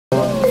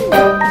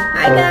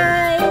Hi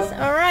guys!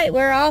 Alright,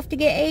 we're off to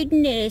get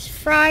Aiden. It is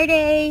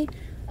Friday.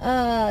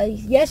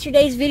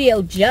 Yesterday's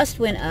video just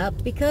went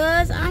up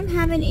because I'm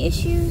having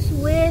issues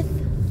with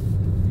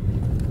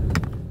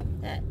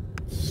that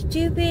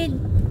stupid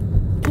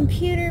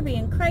computer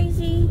being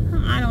crazy.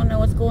 I don't know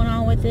what's going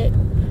on with it.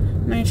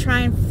 I'm going to try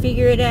and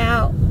figure it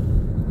out.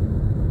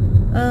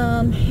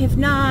 If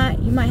not,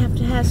 you might have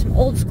to have some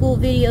old school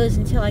videos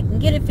until I can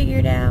get it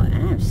figured out.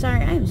 And I'm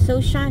sorry, I am so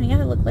shiny.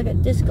 I look like a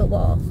disco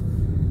ball.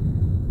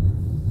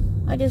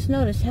 I just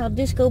noticed how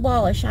disco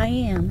ballish I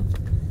am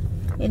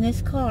in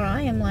this car.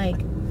 I am like,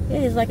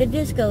 it is like a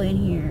disco in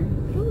here.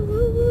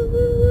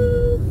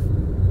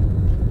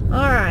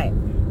 Alright.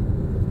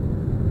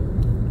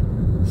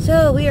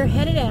 So we are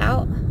headed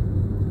out.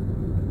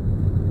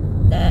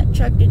 That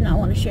truck did not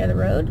want to share the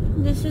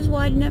road. This is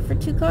wide enough for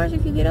 2 cars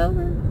if you get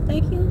over.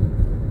 Thank you.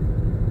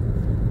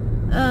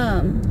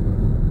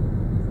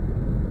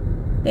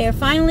 They are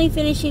finally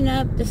finishing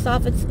up the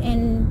soffits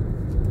in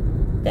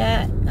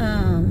that,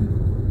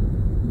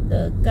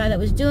 the guy that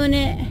was doing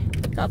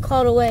it got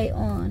called away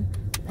on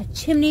a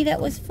chimney that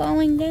was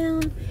falling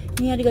down. And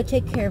he had to go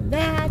take care of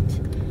that,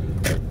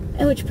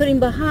 which put him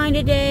behind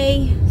a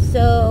day.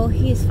 So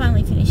he's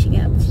finally finishing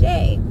up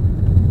today.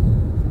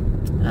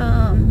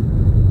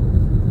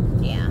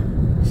 Yeah.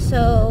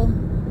 So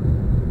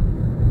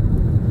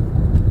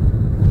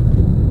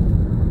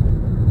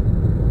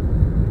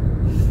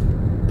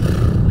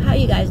how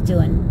you guys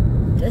doing?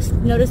 Just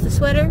notice the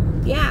sweater?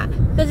 Yeah,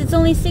 because it's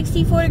only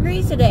 64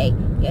 degrees today.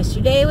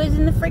 Yesterday it was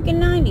in the freaking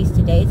 90s.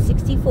 Today it's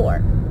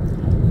 64.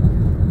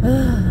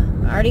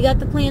 I already got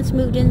the plants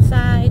moved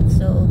inside,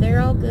 so they're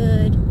all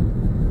good.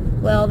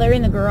 Well, they're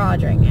in the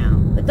garage right now,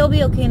 but they'll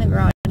be okay in the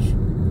garage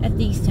at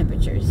these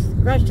temperatures. The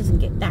garage doesn't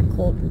get that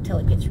cold until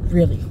it gets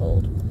really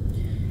cold.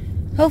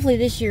 Hopefully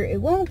this year it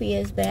won't be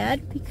as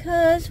bad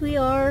because we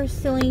are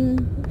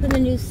putting a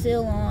new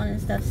sill on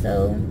and stuff,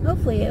 so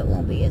hopefully it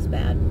won't be as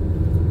bad.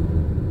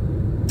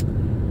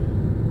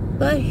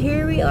 But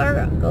here we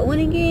are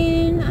going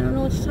again. I don't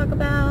know what to talk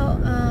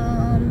about.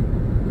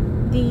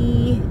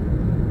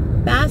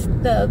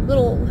 The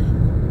little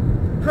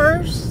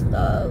purse,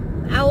 the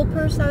owl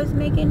purse I was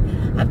making.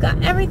 I've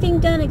got everything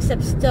done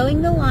except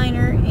stowing the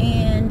liner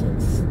and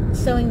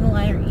sewing the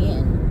liner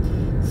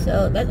in.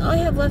 So that's all I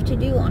have left to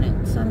do on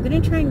it. So I'm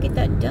going to try and get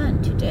that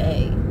done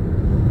today.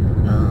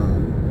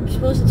 I'm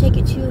supposed to take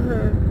it to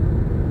her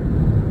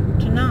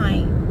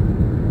tonight.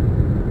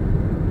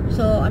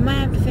 So I might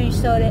have to finish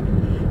sewing it.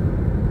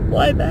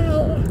 Wipe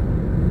out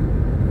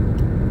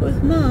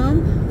with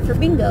Mom for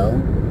bingo.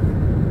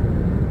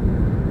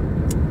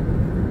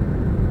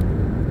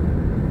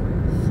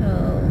 So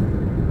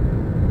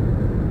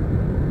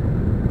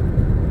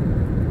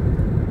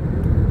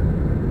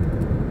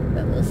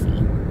but we'll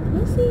see.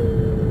 We'll see.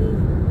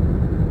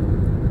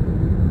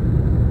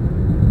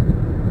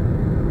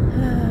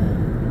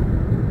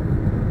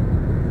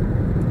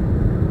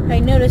 I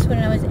noticed when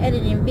I was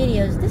editing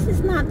videos, this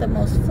is not the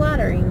most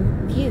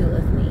flattering view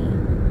of me.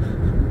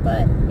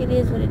 But it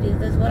is what it is.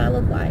 That's what I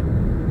look like.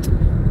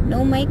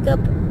 No makeup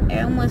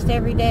almost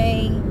every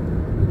day,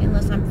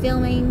 unless I'm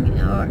filming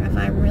or if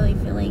I'm really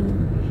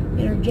feeling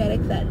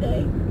energetic that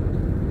day.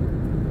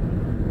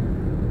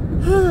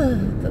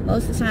 But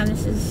most of the time,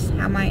 this is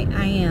how I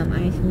am.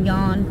 I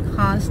yawn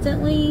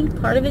constantly.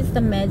 Part of it's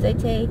the meds I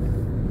take.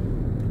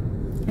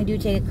 I do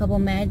take a couple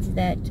meds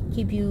that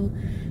keep you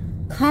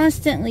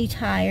constantly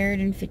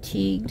tired and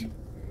fatigued.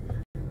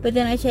 But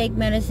then I take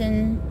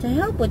medicine to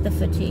help with the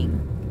fatigue.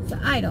 So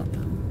I don't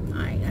know.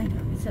 I know.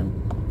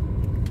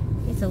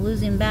 It's a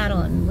losing battle.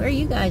 And where are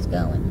you guys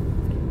going?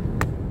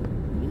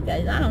 You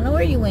guys, I don't know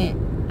where you went.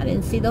 I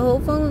didn't see the whole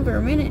phone for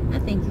a minute. I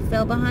think you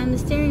fell behind the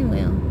steering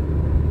wheel.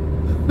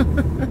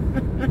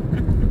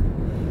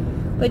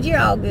 But you're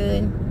all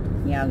good.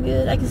 You're all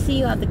good. I can see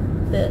you out the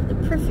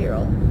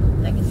peripheral.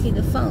 I can see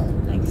the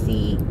phone. I can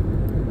see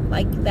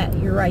like that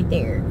you're right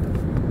there.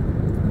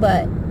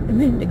 But a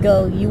minute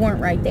ago you weren't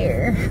right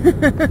there.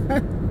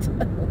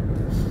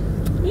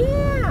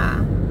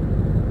 Yeah.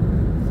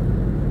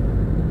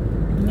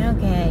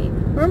 Okay.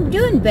 We're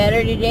doing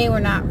better today. We're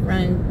not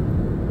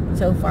running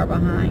so far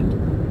behind.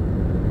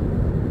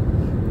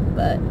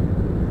 But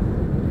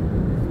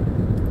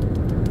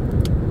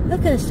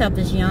look at the stuff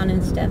that's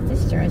yawning stuff.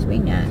 This drives me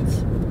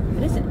nuts.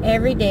 But it's an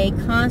everyday,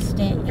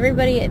 constant.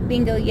 Everybody at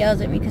bingo yells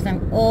at me because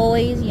I'm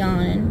always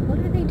yawning. What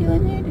are they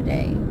doing there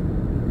today?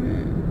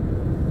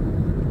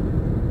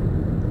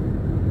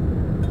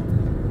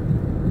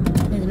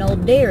 There's an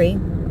old dairy.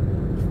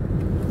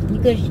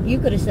 You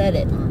could have said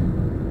it, Mom.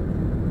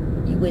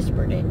 You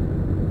whispered it.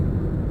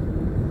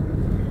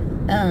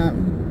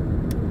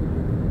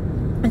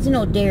 It's an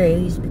old dairy.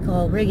 It used to be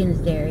called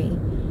Riggins Dairy.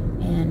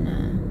 And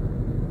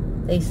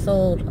they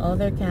sold all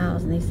their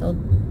cows, and they sold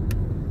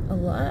a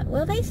lot.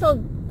 Well, they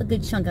sold a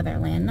good chunk of their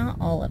land. Not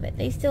all of it.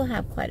 They still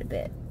have quite a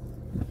bit.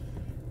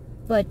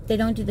 But they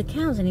don't do the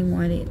cows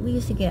anymore. We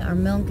used to get our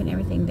milk and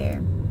everything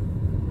there.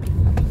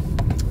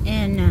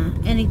 And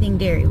anything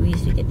dairy we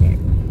used to get there.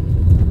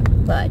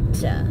 But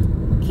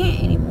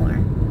can't anymore.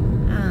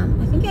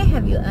 I think I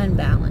have you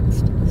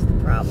unbalanced is the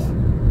problem.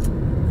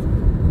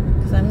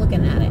 Because I'm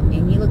looking at it,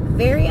 and you look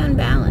very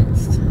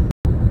unbalanced.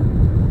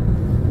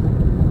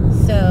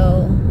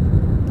 So,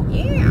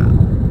 yeah.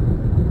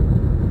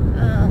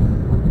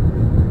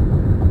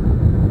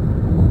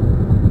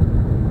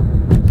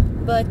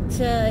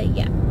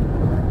 Yeah.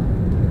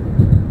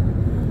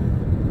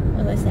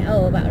 What was I saying?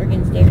 Oh, about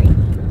Riggins Dairy.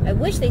 I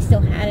wish they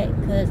still had it,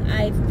 because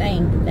I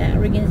think that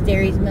Riggins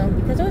Dairy's milk,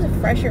 because it was a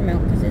fresher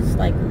milk, because it's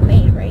like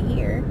made right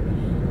here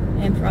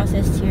and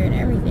processed here and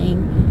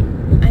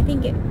everything, I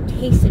think it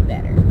tasted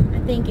better. I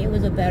think it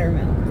was a better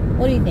milk.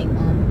 What do you think,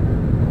 Mom?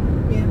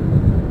 Yeah.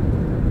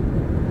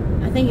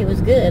 I think it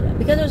was good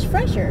because it was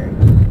fresher.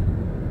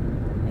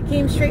 It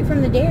came straight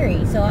from the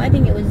dairy, so I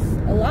think it was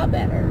a lot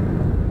better.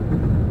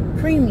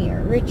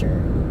 Creamier,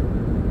 richer.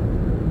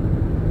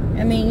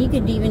 I mean, you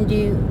could even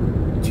do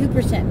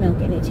 2% milk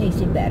and it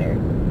tasted better.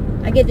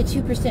 I get the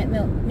 2%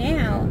 milk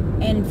now,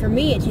 and for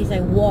me it tastes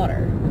like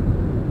water.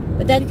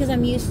 But that's because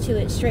I'm used to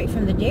it straight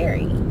from the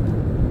dairy.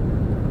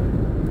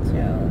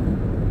 So,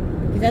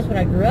 because that's what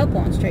I grew up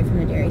on, straight from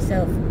the dairy.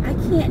 So, I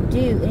can't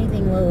do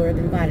anything lower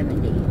than vitamin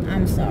D.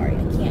 I'm sorry,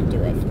 I can't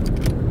do it.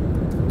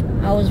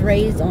 I was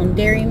raised on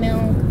dairy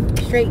milk,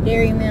 straight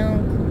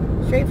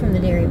from the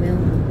dairy milk,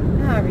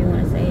 however you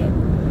want to say it.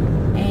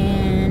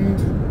 And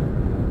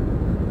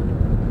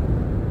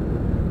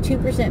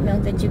 2%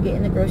 milk that you get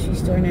in the grocery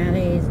store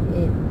nowadays,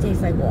 it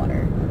tastes like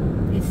water.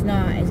 It's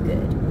not as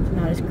good. It's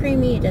not as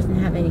creamy. It doesn't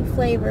have any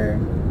flavor.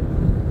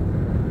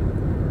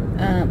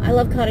 I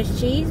love cottage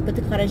cheese, but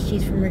the cottage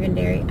cheese from Riggins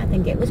Dairy, I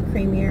think it was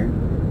creamier.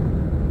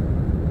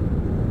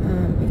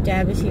 If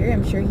Dad was here,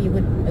 I'm sure he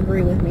would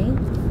agree with me.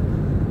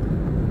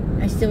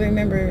 I still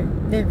remember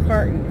their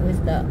carton. It was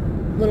the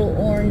little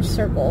orange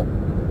circle,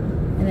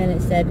 and then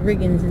it said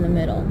Riggins in the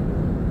middle.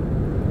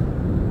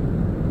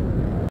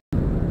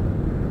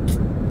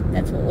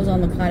 That's what was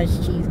on the cottage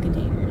cheese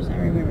containers. I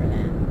remember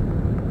that.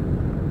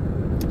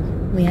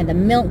 We had the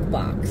milk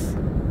box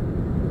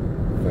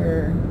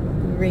for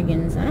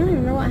Riggins. I don't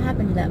even know what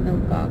happened to that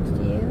milk box.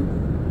 Do you?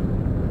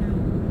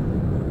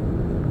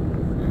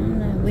 I don't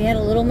know. We had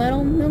a little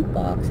metal milk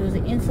box. It was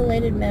an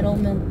insulated metal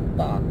milk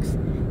box,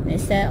 and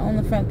it sat on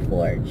the front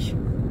porch.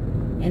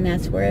 And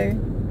that's where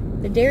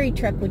the dairy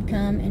truck would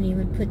come, and he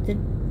would put the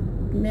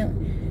milk.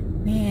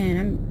 Man,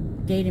 I'm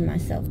dating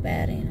myself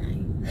bad, ain't I?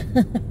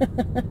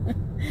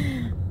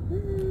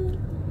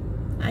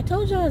 I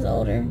told you I was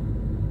older,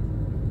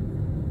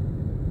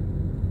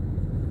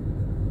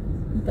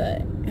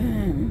 but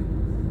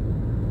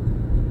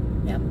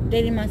yeah,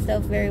 dating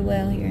myself very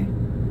well here.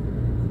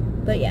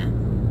 But yeah,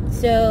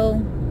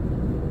 so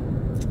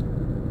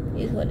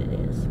is what it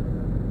is.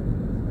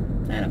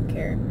 I don't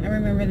care. I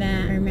remember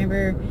that. I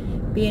remember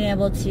being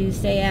able to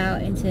stay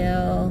out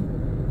until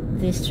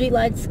the street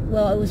lights.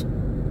 Well,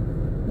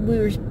 we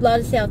were allowed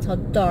to stay out till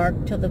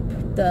dark, till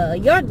the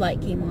yard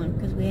light came on,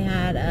 because we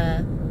had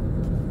a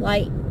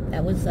light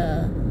that was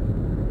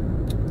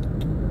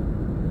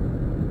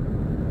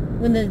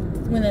when the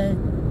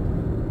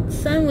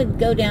sun would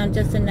go down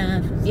just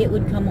enough, it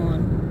would come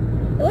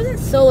on. It wasn't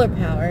solar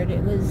powered.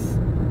 It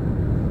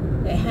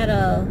had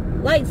a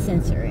light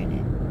sensor in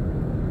it,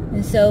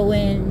 and so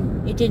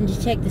when it didn't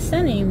detect the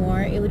sun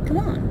anymore, it would come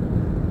on.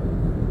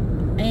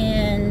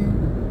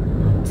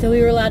 And so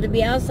we were allowed to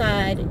be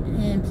outside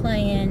and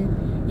playing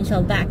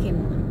until that came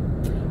on.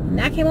 When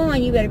that came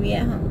on, you better be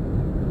at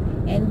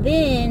home. And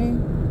then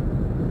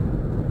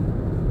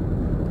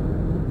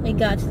it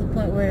got to the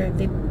point where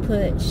they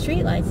put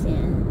street lights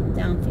in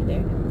down through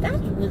there.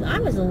 I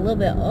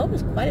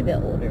was quite a bit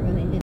older when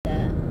they did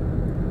that.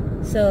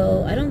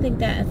 So I don't think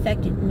that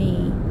affected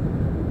me.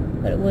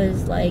 But it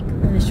was like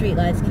when the street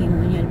lights came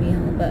on, you had to be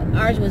home. But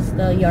ours was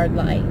the yard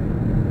light.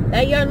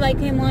 That yard light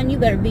came on, you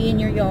better be in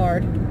your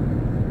yard,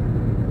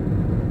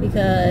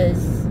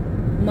 because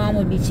Mom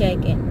would be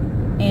checking.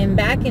 And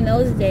back in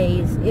those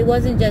days, it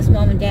wasn't just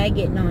Mom and Dad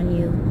getting on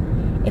you.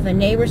 If a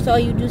neighbor saw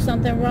you do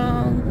something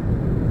wrong,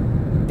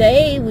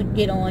 they would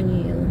get on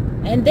you.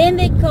 And then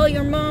they'd call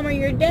your mom or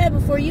your dad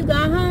before you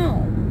got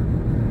home.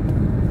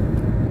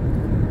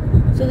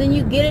 So then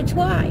you get it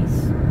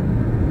twice.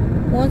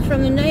 Once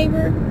from the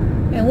neighbor,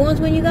 and once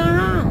when you got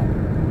home.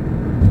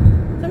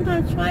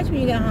 Sometimes twice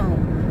when you got home.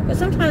 But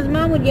sometimes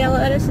Mom would yell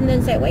at us and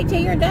then say, wait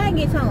till your dad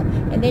gets home.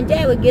 And then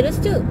Dad would get us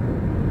too.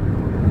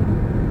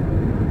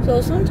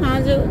 So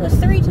sometimes it was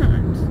 3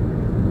 times.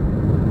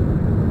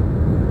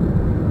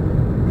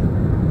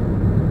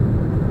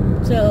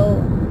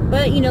 So,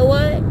 but you know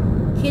what?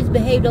 Kids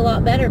behaved a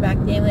lot better back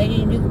then. They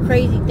didn't do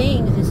crazy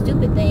things and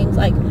stupid things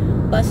like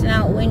busting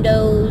out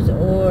windows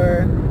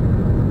or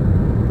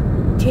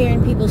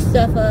tearing people's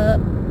stuff up,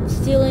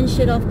 stealing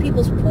shit off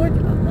people's porch.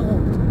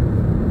 Oh,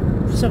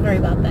 sorry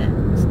about that.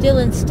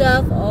 Stealing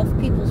stuff off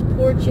people's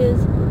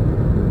porches.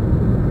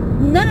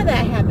 None of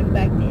that happened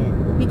back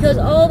then because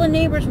all the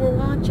neighbors were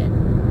watching.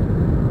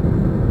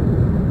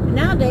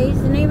 Nowadays,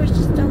 the neighbors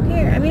just don't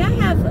care. I mean, I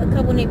have a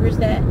couple neighbors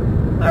that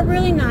are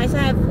really nice.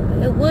 I have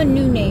one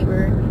new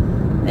neighbor,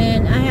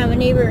 and I have a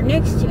neighbor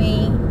next to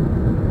me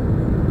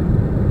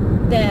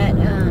that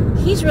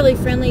he he's really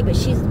friendly, but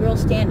she's real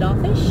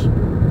standoffish.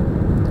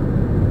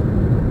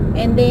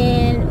 And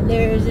then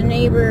there's a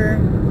neighbor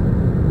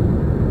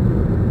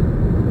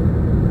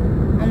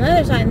on the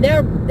other side, and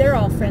they're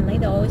all friendly.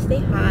 They always say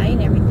hi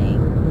and everything.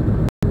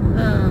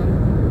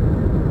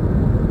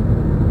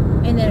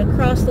 And then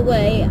across the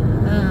way,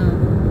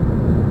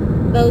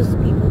 those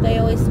people, they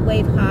always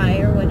wave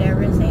hi or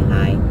whatever and say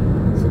hi.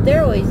 So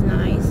they're always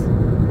nice.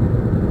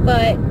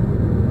 But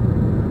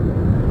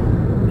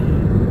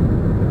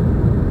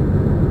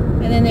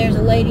and then there's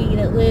a lady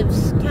that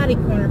lives catty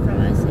corner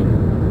from us,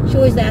 and she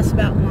always asks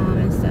about Mom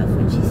and stuff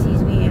when she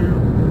sees me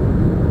out.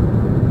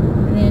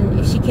 And then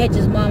if she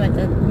catches Mom at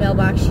the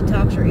mailbox, she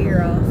talks her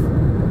ear off.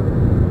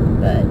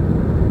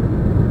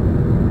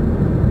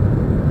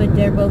 But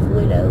they're both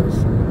widows.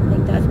 I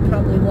think that's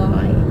probably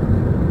why.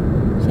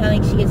 I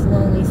think she gets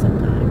lonely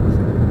sometimes.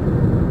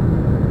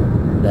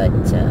 But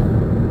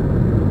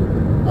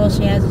all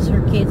she has is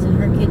her kids, and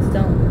her kids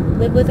don't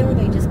live with her.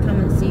 They just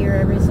come and see her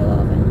every so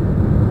often.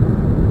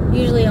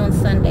 Usually on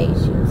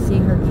Sundays, you'll see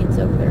her kids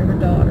over there, her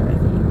daughter, I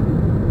think.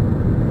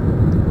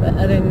 But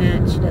other than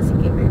that, she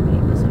doesn't get very many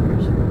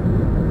visitors.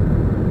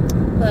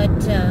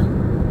 But, yeah.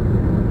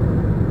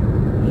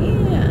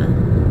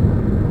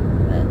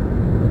 But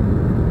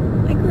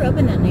I grew up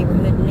in that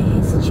neighborhood, and it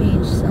has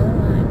changed so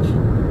much.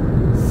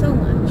 So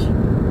much.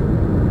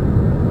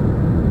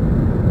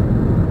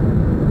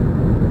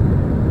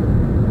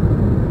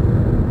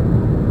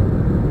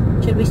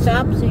 Should we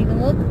stop so you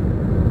can look?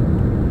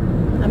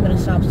 I'm going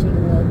to stop so you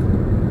can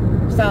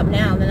look. Stop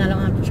now, then I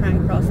don't have to try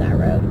and cross that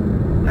road.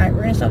 Alright,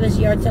 we're going to stop this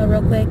yard sale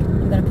real quick.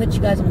 I'm going to put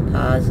you guys on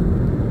pause.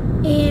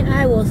 And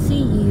I will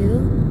see you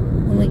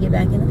when we get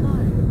back in the car.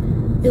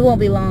 It won't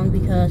be long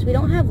because we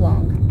don't have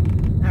long.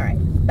 Alright,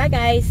 bye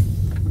guys.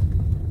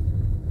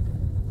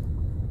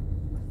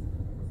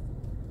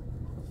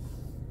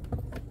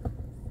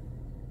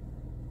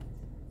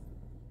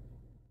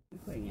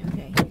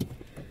 Okay.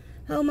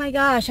 Oh my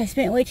gosh, I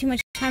spent way too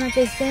much time at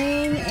this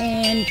thing,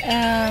 and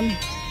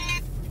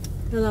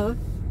hello.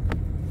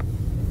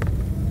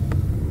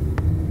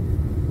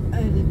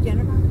 Is it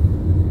Jennifer?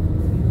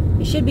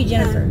 It should be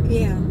Jennifer.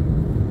 Yeah.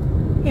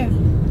 Here,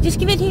 just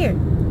give it here.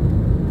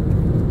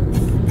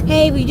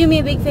 Hey, will you do me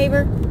a big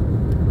favor?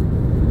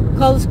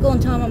 Call the school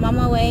and tell them I'm on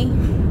my way.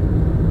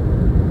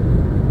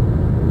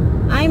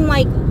 I'm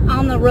like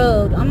on the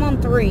road. I'm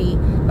on 3,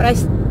 but I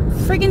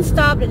friggin'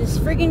 stopped at this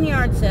friggin'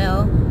 yard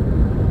sale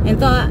and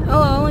thought,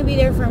 oh, I'll only be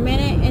there for a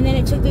minute, and then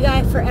it took the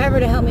guy forever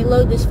to help me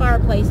load this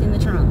fireplace in the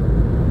trunk.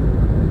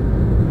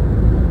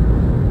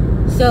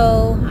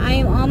 So I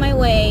am on my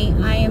way.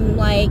 I am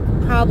like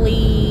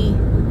probably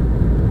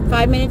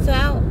 5 minutes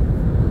out.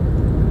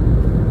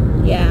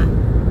 Yeah.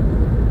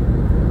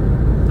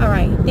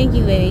 Alright, thank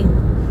you, baby.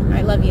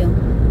 Alright, love you.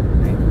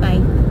 Alright,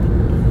 bye.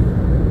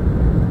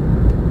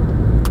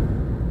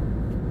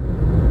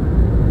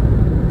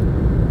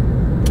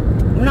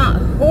 I'm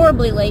not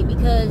horribly late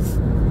because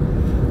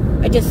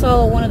I just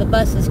saw one of the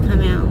buses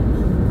come out.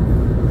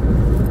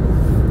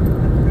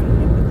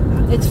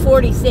 It's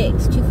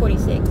 46,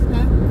 246,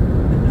 huh?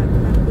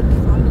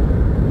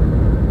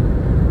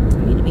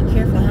 I need to be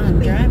careful how I'm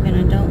driving.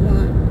 I don't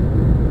want...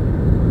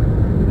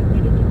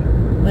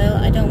 Well,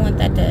 I don't want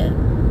that to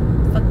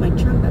fuck my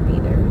trunk up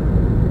either.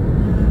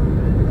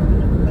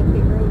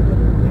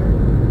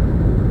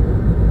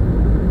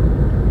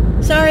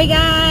 Sorry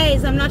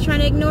guys, I'm not trying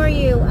to ignore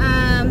you.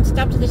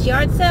 Stopped at this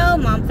yard sale.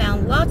 Mom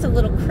found lots of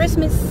little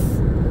Christmas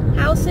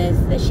houses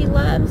that she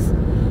loves.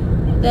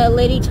 The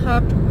lady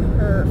talked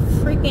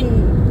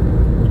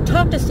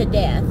us to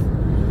death.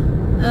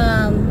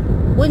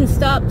 Wouldn't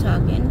stop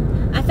talking.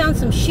 I found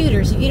some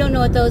shooters. If you don't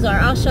know what those are,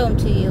 I'll show them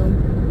to you.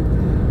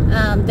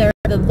 They're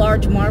the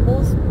large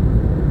marbles.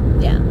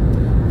 Yeah.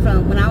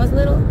 From when I was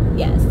little.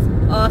 Yes.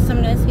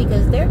 Awesomeness,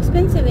 because they're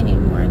expensive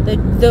anymore.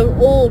 The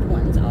old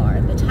ones are.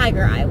 The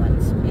tiger eye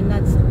ones. And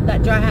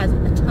that jar has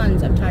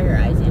tons of tiger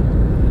eyes in it.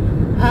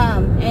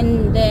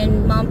 And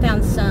then Mom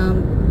found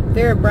some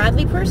Vera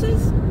Bradley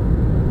purses.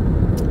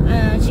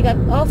 She got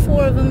all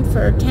 4 of them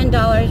for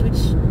 $10, which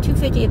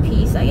 $2.50 a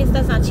piece. I guess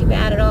that's not too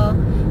bad at all.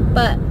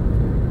 But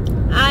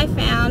I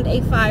found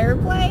a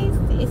fireplace.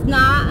 It's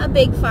not a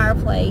big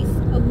fireplace,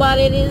 but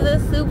it is a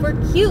super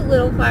cute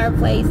little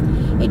fireplace.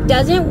 It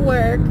doesn't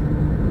work,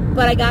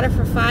 but I got it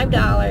for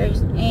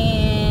 $5,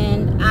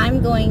 and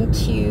I'm going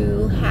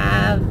to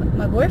have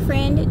my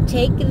boyfriend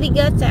take the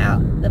guts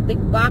out, the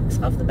big box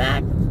off the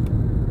back,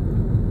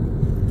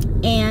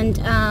 and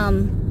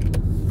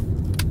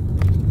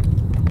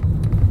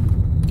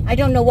I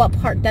don't know what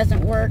part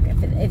doesn't work,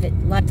 if it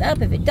lights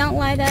up, if it don't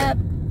light up,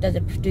 does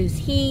it produce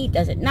heat,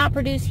 does it not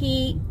produce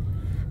heat,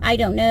 I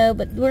don't know,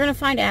 but we're going to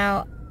find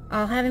out.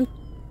 I'll have him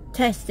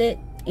test it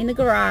in the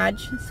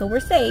garage, so we're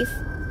safe.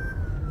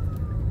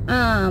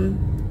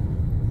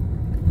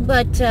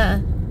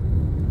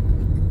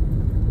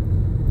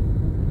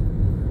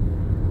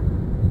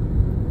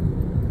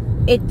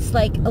 It's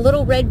like a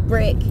little red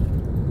brick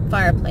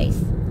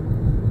fireplace.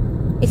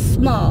 It's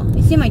small.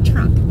 It's in my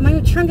trunk. My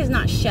trunk is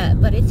not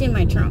shut, but it's in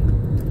my trunk.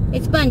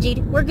 It's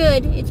bungeed. We're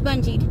good. It's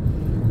bungeed.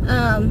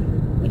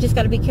 We just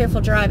got to be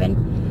careful driving.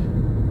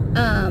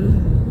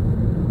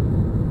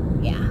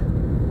 Yeah.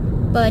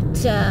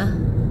 But,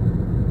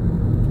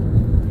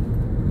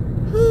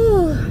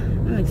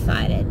 I'm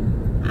excited.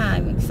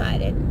 I'm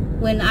excited.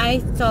 When I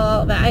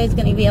saw that I was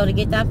going to be able to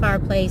get that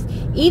fireplace,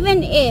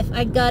 even if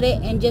I gut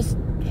it and just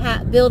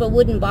build a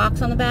wooden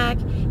box on the back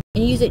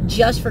and use it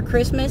just for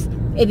Christmas,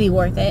 it'd be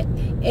worth it.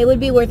 It would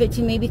be worth it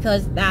to me,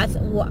 because that's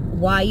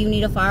why you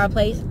need a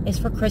fireplace. It's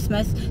for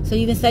Christmas, so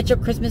you can set your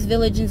Christmas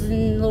villages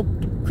and little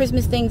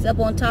Christmas things up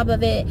on top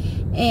of it.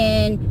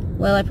 And,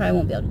 well, I probably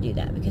won't be able to do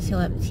that because he'll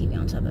have the TV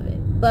on top of it.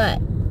 But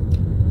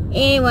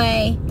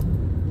anyway,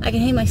 I can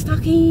hang my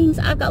stockings.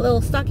 I've got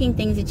little stocking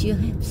things that you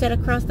set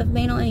across the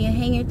mantle and you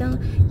hang your thumb.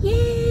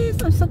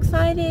 Yes, I'm so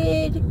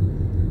excited.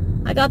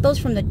 I got those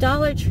from the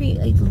Dollar Tree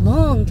a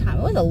long time.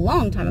 It was a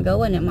long time ago,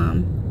 wasn't it,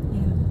 Mom?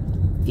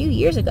 Yeah. A few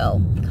years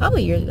ago. A couple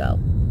of years ago.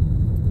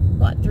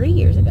 What, 3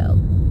 years ago?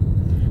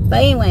 But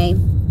anyway,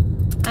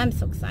 I'm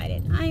so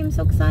excited. I am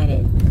so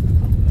excited.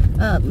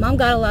 Mom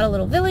got a lot of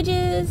little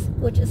villages,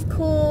 which is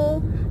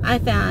cool. I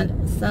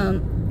found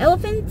some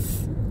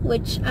elephants,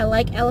 which I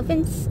like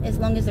elephants as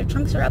long as their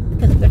trunks are up,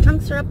 because if their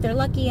trunks are up, they're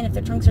lucky, and if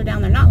their trunks are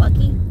down, they're not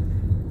lucky.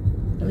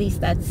 At least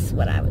that's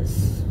what I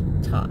was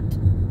taught.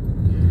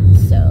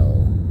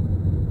 So,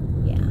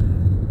 yeah.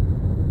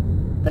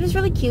 But it's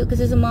really cute because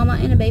there's a mama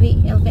and a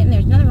baby elephant, and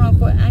there's nothing wrong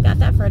for it. I got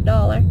that for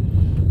 $1.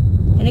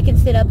 And it can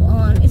sit up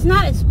on, it's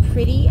not as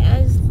pretty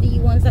as the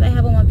ones that I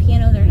have on my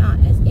piano. They're not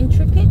as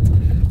intricate,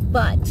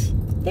 but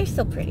they're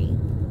still pretty.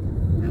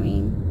 I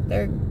mean,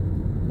 they're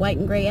white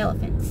and gray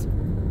elephants.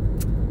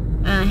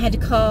 I had to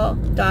call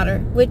daughter,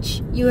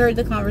 which you heard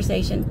the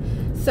conversation.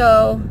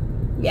 So,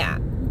 yeah,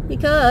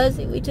 because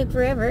we took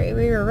forever.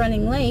 We were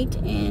running late,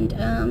 and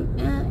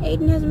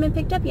Aiden hasn't been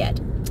picked up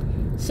yet.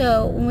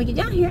 So when we get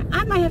down here,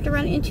 I might have to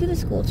run into the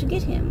school to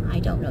get him.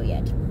 I don't know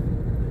yet.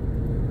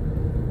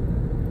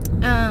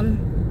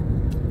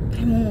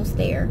 I'm almost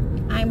there.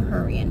 I'm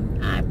hurrying.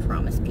 I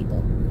promise,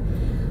 people.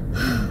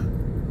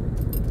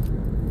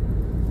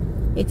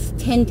 It's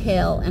 10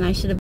 till, and I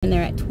should have been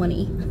there at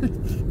 20.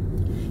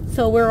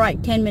 So we're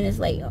like 10 minutes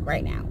late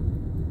right now.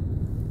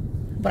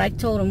 But I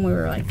told him we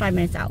were like 5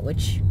 minutes out,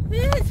 which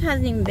it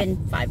hasn't even been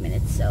 5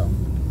 minutes, so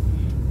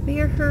we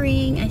are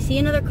hurrying. I see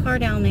another car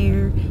down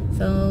there,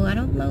 so I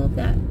don't know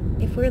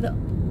if we're the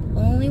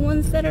only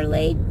ones that are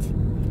late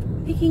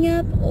picking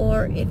up,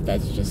 or if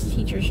that's just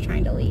teachers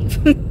trying to leave.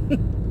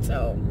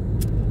 So,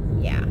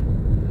 yeah.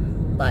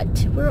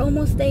 But we're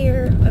almost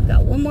there. I've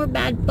got one more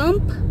bad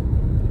bump,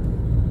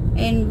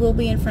 and we'll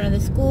be in front of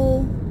the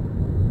school.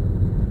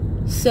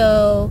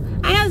 So,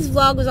 I know this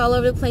vlog was all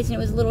over the place and it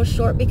was a little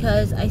short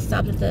because I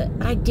stopped at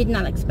I did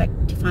not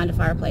expect to find a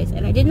fireplace,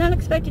 and I did not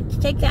expect it to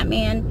take that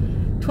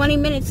man 20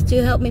 minutes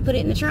to help me put it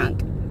in the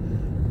trunk.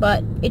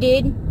 But it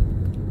did.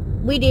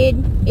 We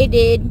did. It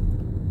did.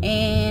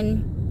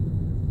 And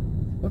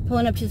we're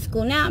pulling up to the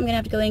school now. I'm going to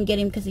have to go in and get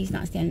him because he's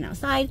not standing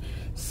outside.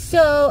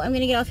 So I'm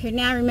going to get off here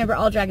now. Remember,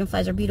 all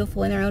dragonflies are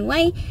beautiful in their own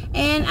way.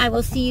 And I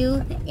will see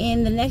you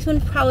in the next one.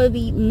 Probably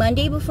be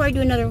Monday before I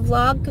do another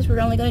vlog, because we're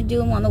only going to do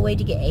them on the way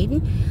to get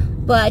Aiden.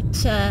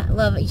 But I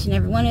love each and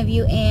every one of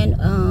you. And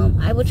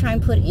I will try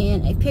and put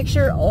in a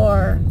picture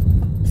or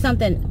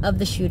something of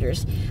the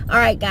shooters.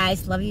 Alright,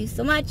 guys. Love you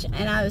so much.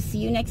 And I will see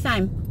you next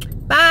time.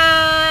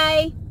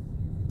 Bye!